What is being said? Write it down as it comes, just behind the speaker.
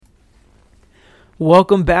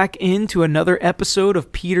Welcome back into another episode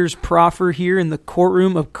of Peter's Proffer here in the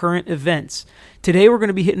courtroom of current events. Today we're going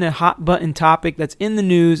to be hitting a hot button topic that's in the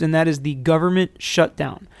news, and that is the government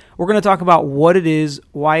shutdown. We're going to talk about what it is,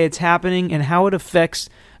 why it's happening, and how it affects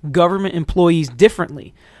government employees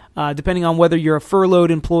differently, depending on whether you're a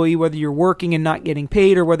furloughed employee, whether you're working and not getting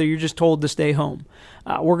paid, or whether you're just told to stay home.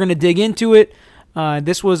 We're going to dig into it.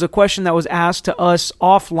 This was a question that was asked to us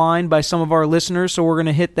offline by some of our listeners, so we're going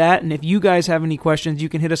to hit that. And if you guys have any questions, you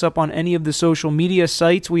can hit us up on any of the social media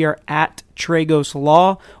sites. We are at Tragos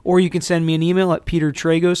Law, or you can send me an email at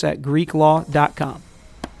petertragos@greeklaw.com.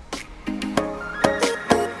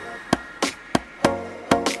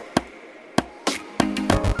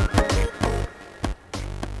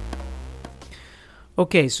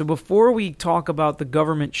 Okay, so before we talk about the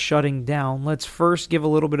government shutting down, let's first give a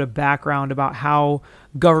little bit of background about how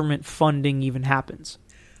government funding even happens.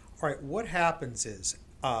 All right, what happens is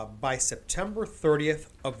by September 30th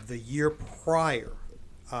of the year prior,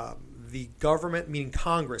 the government, meaning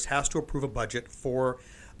Congress, has to approve a budget for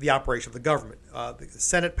the operation of the government. The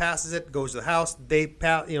Senate passes it, goes to the House. They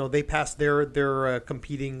pass their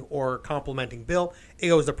competing or complementing bill. It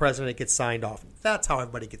goes to the president. It gets signed off. That's how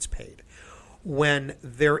everybody gets paid. When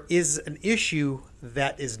there is an issue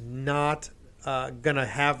that is not going to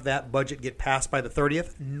have that budget get passed by the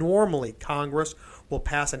 30th, normally Congress will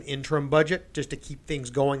pass an interim budget just to keep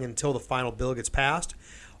things going until the final bill gets passed.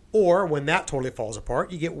 Or when that totally falls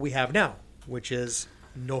apart, you get what we have now, which is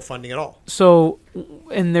no funding at all. So,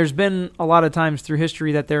 and there's been a lot of times through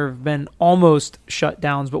history that there have been almost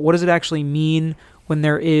shutdowns, but what does it actually mean when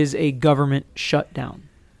there is a government shutdown?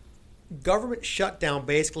 Government shutdown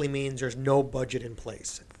basically means there's no budget in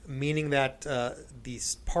place, meaning that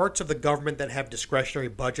these parts of the government that have discretionary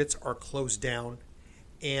budgets are closed down,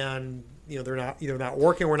 and they're not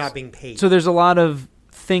working or not being paid. So there's a lot of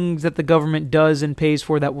things that the government does and pays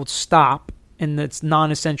for that will stop, and that's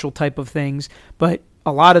non-essential type of things, but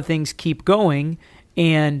a lot of things keep going,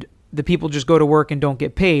 and the people just go to work and don't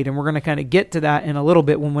get paid. And we're going to kind of get to that in a little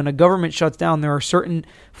bit. When a government shuts down, there are certain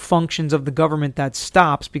functions of the government that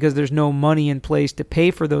stops because there's no money in place to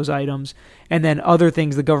pay for those items. And then other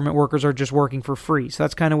things, the government workers are just working for free. So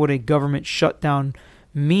that's kind of what a government shutdown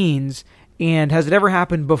means. And has it ever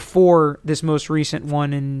happened before this most recent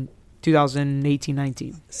one in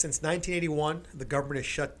 2018-19? Since 1981, the government has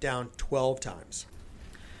shut down 12 times.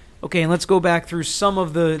 Okay, and let's go back through some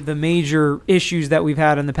of the major issues that we've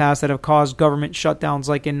had in the past that have caused government shutdowns,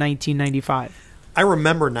 like in 1995. I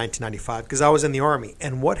remember 1995 because I was in the Army,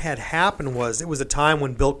 and what had happened was it was a time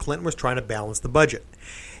when Bill Clinton was trying to balance the budget.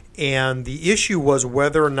 And the issue was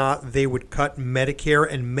whether or not they would cut Medicare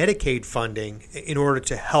and Medicaid funding in order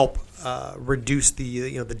to help reduce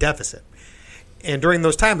the deficit. And during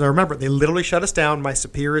those times, I remember they literally shut us down. My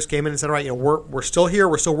superiors came in and said, "All right, we're still here,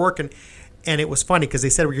 we're still working." And it was funny because they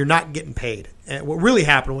said, well, you're not getting paid. And what really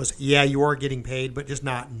happened was, yeah, you are getting paid, but just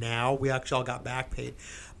not now. We actually all got back paid.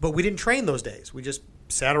 But we didn't train those days. We just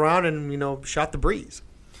sat around and, shot the breeze.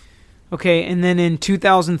 Okay, and then in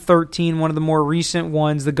 2013, one of the more recent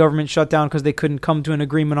ones, the government shut down because they couldn't come to an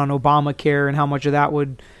agreement on Obamacare and how much of that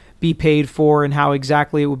would be paid for and how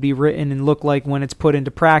exactly it would be written and look like when it's put into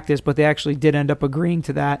practice. But they actually did end up agreeing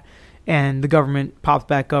to that, and the government popped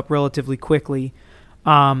back up relatively quickly.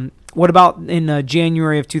 What about in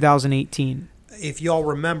January of 2018? If you all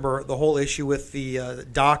remember the whole issue with the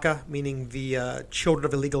DACA, meaning the children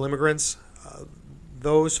of illegal immigrants,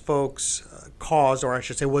 those folks caused, or I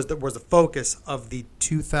should say was the focus of the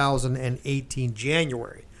 2018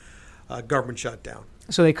 January government shutdown.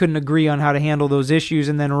 So they couldn't agree on how to handle those issues,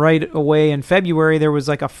 and then right away in February there was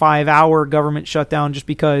like a 5-hour government shutdown just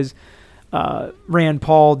because Rand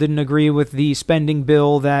Paul didn't agree with the spending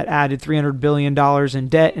bill that added $300 billion in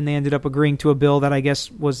debt, and they ended up agreeing to a bill that I guess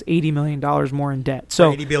was $80 million more in debt.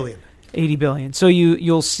 So $80 billion. $80 billion. So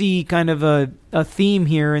you'll see kind of a theme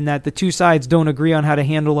here in that the two sides don't agree on how to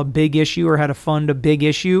handle a big issue or how to fund a big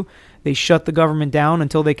issue. They shut the government down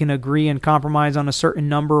until they can agree and compromise on a certain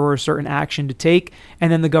number or a certain action to take,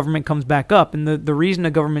 and then the government comes back up. And the reason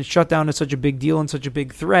a government shutdown is such a big deal and such a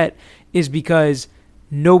big threat is because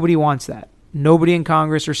nobody wants that. Nobody in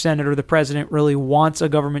Congress or Senate or the president really wants a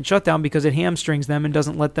government shutdown because it hamstrings them and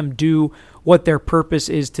doesn't let them do what their purpose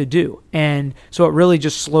is to do. And so it really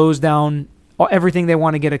just slows down everything they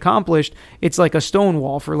want to get accomplished. It's like a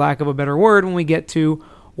stonewall, for lack of a better word, when we get to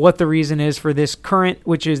what the reason is for this current,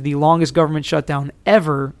 which is the longest government shutdown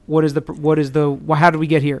ever. How did we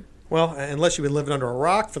get here? Well, unless you've been living under a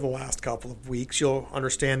rock for the last couple of weeks, you'll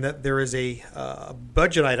understand that there is a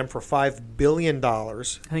budget item for $5 billion. I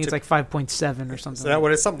think it's like 5.7 or something. Is that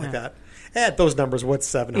what it's? Something like that. At those numbers, what's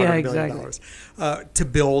 $700 million to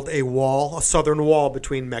build a wall, a southern wall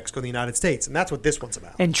between Mexico and the United States? And that's what this one's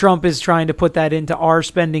about. And Trump is trying to put that into our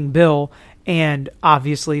spending bill. And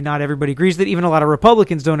obviously not everybody agrees with it. Even a lot of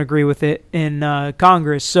Republicans don't agree with it in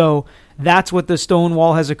Congress. So that's what the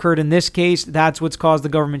Stonewall has occurred in this case. That's what's caused the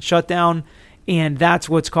government shutdown. And that's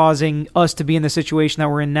what's causing us to be in the situation that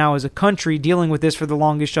we're in now as a country, dealing with this for the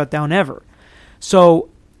longest shutdown ever. So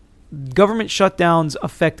government shutdowns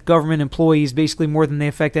affect government employees basically more than they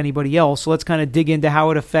affect anybody else. So let's kind of dig into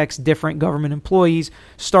how it affects different government employees,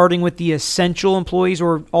 starting with the essential employees,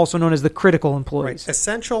 or also known as the critical employees. Right.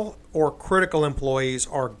 Essential or critical employees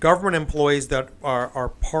are government employees that are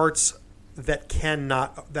parts that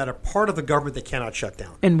are part of the government that cannot shut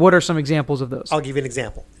down. And what are some examples of those? I'll give you an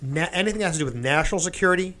example. Anything that has to do with national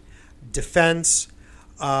security, defense,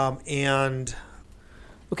 and...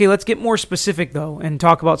 Okay, let's get more specific, though, and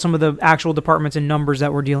talk about some of the actual departments and numbers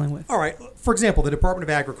that we're dealing with. All right. For example, the Department of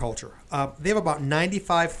Agriculture. They have about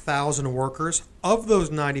 95,000 workers. Of those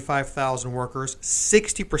 95,000 workers,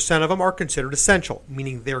 60% of them are considered essential,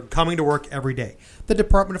 meaning they're coming to work every day. The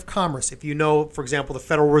Department of Commerce, if you know, for example, the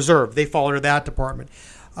Federal Reserve, they fall under that department.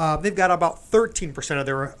 They've got about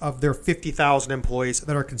 13% of their 50,000 employees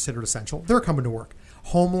that are considered essential. They're coming to work.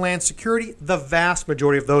 Homeland Security, the vast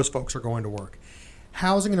majority of those folks are going to work.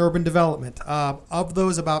 Housing and Urban Development. Of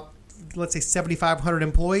those about, let's say, 7,500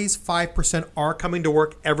 employees, 5% are coming to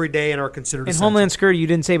work every day and are considered essential. In Homeland Security, you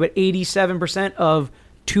didn't say, but 87% of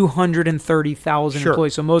 230,000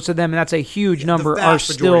 employees. So most of them, and that's a huge number, are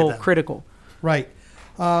still critical. Right.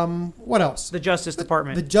 What else? The Justice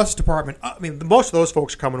Department. The Justice Department. I mean, most of those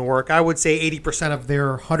folks are coming to work. I would say 80% of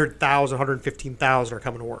their 100,000, 115,000 are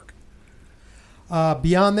coming to work.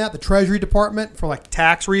 Beyond that, the Treasury Department for like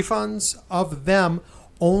tax refunds, of them,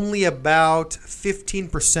 only about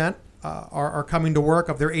 15% are coming to work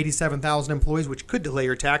of their 87,000 employees, which could delay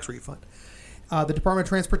your tax refund. The Department of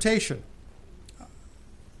Transportation,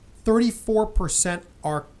 34%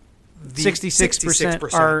 are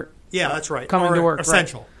 66% are that's right. coming to work.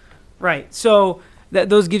 Essential. Right. So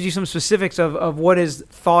those gives you some specifics of what is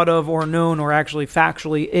thought of or known or actually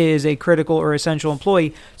factually is a critical or essential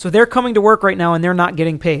employee. So they're coming to work right now and they're not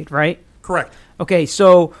getting paid, right? Correct. Okay,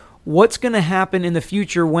 so what's going to happen in the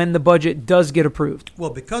future when the budget does get approved?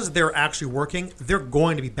 Well, because they're actually working, they're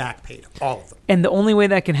going to be back paid, all of them. And the only way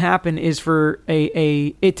that can happen is for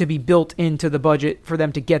it to be built into the budget for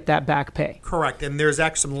them to get that back pay. Correct. And there's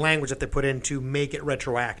actually some language that they put in to make it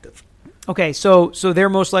retroactive. Okay, so they're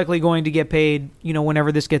most likely going to get paid,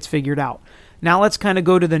 whenever this gets figured out. Now let's kind of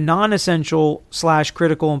go to the non-essential /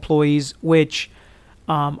 critical employees, which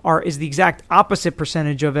is the exact opposite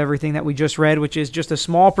percentage of everything that we just read, which is just a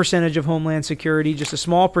small percentage of Homeland Security, just a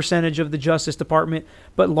small percentage of the Justice Department,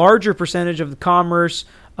 but larger percentage of the Commerce,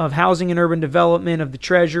 of Housing and Urban Development, of the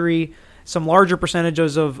Treasury. Some larger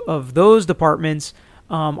percentages of those departments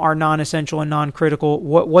are non-essential and non-critical.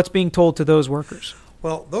 What's being told to those workers?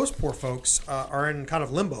 Well, those poor folks are in kind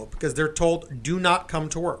of limbo because they're told do not come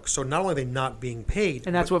to work. So not only are they not being paid.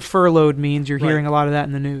 And that's what furloughed means. You're hearing a lot of that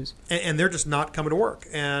in the news. And they're just not coming to work.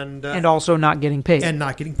 And also not getting paid. And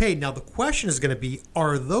not getting paid. Now, the question is going to be,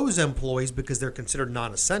 are those employees, because they're considered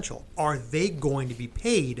non-essential, are they going to be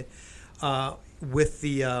paid with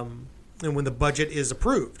the when the budget is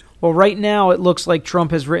approved? Well, right now it looks like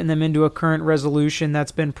Trump has written them into a current resolution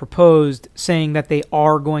that's been proposed saying that they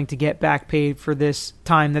are going to get back paid for this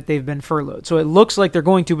time that they've been furloughed. So it looks like they're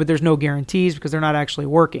going to, but there's no guarantees because they're not actually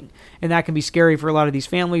working. And that can be scary for a lot of these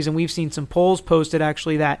families. And we've seen some polls posted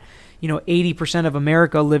actually that 80% of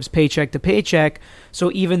America lives paycheck to paycheck.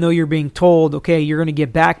 So even though you're being told, okay, you're going to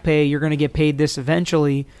get back pay, you're going to get paid this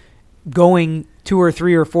eventually, going 2 or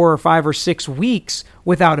 3 or 4 or 5 or 6 weeks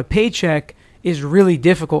without a paycheck is really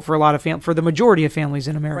difficult for a lot of for the majority of families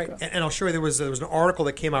in America. Right. And I'll show you there was an article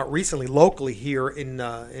that came out recently locally here in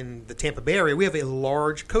the Tampa Bay area. We have a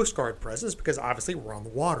large Coast Guard presence because obviously we're on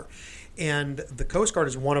the water. And the Coast Guard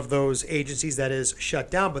is one of those agencies that is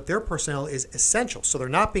shut down, but their personnel is essential. So they're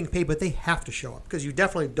not being paid, but they have to show up because you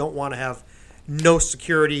definitely don't want to have no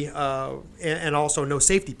security and also no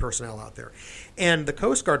safety personnel out there. And the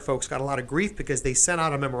Coast Guard folks got a lot of grief because they sent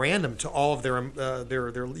out a memorandum to all of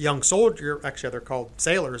their young soldiers. Actually, they're called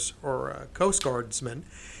sailors or Coast Guardsmen,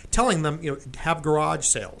 telling them, have garage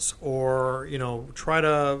sales or try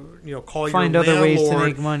to call find your other landlord, ways to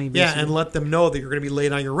make money. Basically. Yeah, and let them know that you're going to be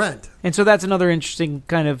late on your rent. And so that's another interesting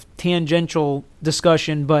kind of tangential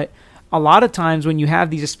discussion. But a lot of times when you have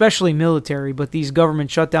these, especially military, but these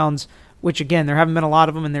government shutdowns, which again, there haven't been a lot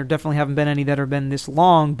of them, and there definitely haven't been any that have been this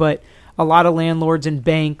long, but a lot of landlords and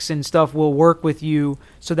banks and stuff will work with you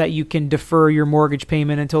so that you can defer your mortgage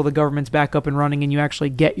payment until the government's back up and running and you actually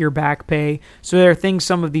get your back pay. So there are things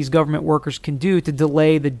some of these government workers can do to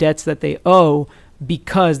delay the debts that they owe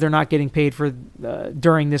because they're not getting paid for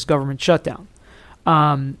during this government shutdown.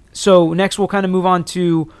 So next we'll kind of move on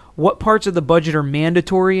to what parts of the budget are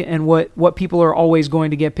mandatory and what people are always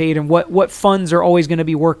going to get paid and what funds are always going to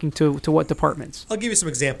be working to what departments. I'll give you some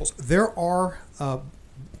examples. There are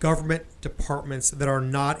government departments that are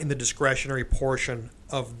not in the discretionary portion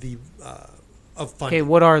of the of funding. Okay,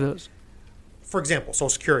 what are those? For example, Social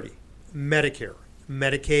Security, Medicare,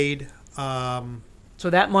 Medicaid. So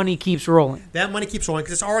that money keeps rolling. That money keeps rolling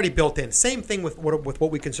because it's already built in. Same thing with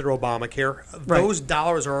what we consider Obamacare. Right. Those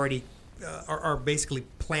dollars are already are basically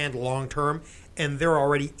planned long term, and they're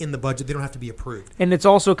already in the budget. They don't have to be approved. And it's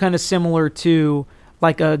also kind of similar to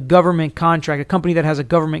like a government contract, a company that has a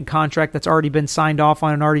government contract that's already been signed off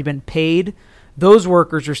on and already been paid. Those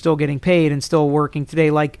workers are still getting paid and still working today.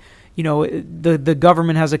 Like, you know, the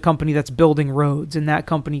government has a company that's building roads, and that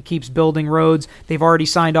company keeps building roads. They've already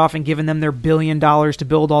signed off and given them their $1 billion to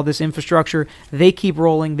build all this infrastructure. They keep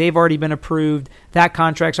rolling. They've already been approved. That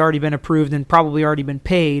contract's already been approved and probably already been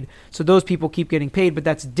paid. So those people keep getting paid, but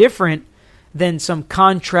that's different than some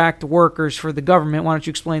contract workers for the government. Why don't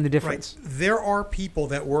you explain the difference? Right. There are people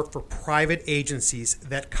that work for private agencies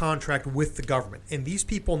that contract with the government, and these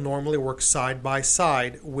people normally work side by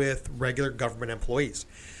side with regular government employees.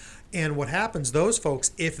 And what happens, those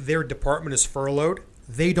folks, if their department is furloughed,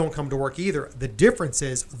 they don't come to work either. The difference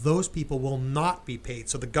is those people will not be paid.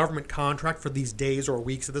 So the government contract for these days or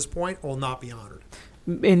weeks at this point will not be honored.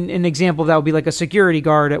 An example of that would be like a security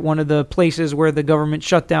guard at one of the places where the government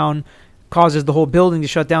shutdown causes the whole building to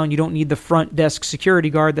shut down. You don't need the front desk security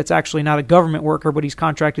guard that's actually not a government worker, but he's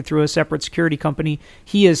contracted through a separate security company.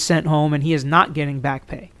 He is sent home and he is not getting back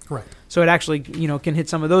pay. Correct. So it actually, you know, can hit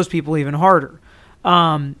some of those people even harder.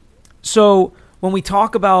 So when we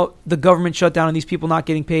talk about the government shutdown and these people not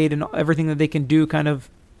getting paid and everything that they can do kind of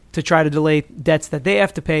to try to delay debts that they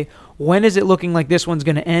have to pay, when is it looking like this one's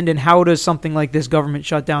going to end, and how does something like this government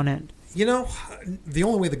shutdown end? You know, the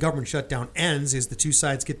only way the government shutdown ends is the two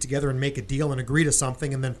sides get together and make a deal and agree to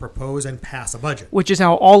something and then propose and pass a budget. Which is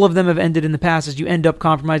how all of them have ended in the past, is you end up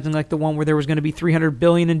compromising, like the one where there was going to be $300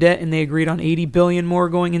 billion in debt and they agreed on $80 billion more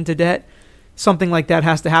going into debt. Something like that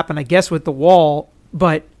has to happen, I guess, with the wall,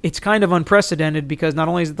 but it's kind of unprecedented because not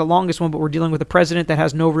only is it the longest one, but we're dealing with a president that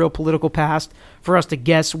has no real political past for us to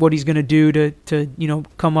guess what he's going to do to you know,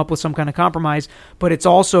 come up with some kind of compromise, but it's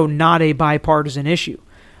also not a bipartisan issue.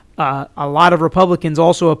 A lot of Republicans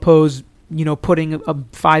also oppose, you know, putting a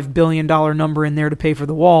 $5 billion number in there to pay for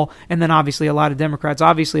the wall. And then obviously a lot of Democrats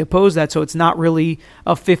obviously oppose that. So it's not really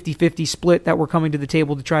a 50-50 split that we're coming to the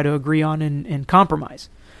table to try to agree on and compromise.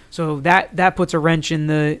 So that puts a wrench in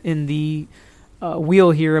the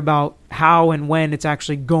wheel here about how and when it's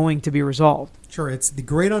actually going to be resolved. Sure, it's the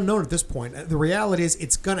great unknown at this point. The reality is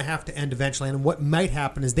it's going to have to end eventually. And what might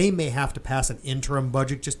happen is they may have to pass an interim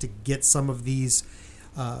budget just to get some of these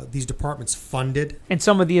departments funded. And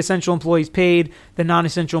some of the essential employees paid, the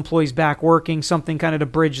non-essential employees back working, something kind of to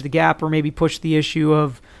bridge the gap or maybe push the issue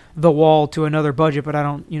of the wall to another budget. But I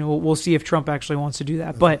don't, you know, we'll see if Trump actually wants to do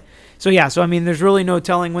that. But so I mean, there's really no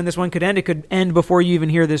telling when this one could end. It could end before you even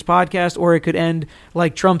hear this podcast, or it could end,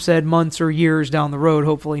 like Trump said, months or years down the road.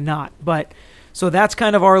 Hopefully not. But so that's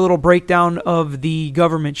kind of our little breakdown of the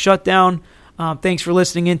government shutdown. Thanks for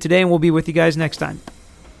listening in today, and we'll be with you guys next time.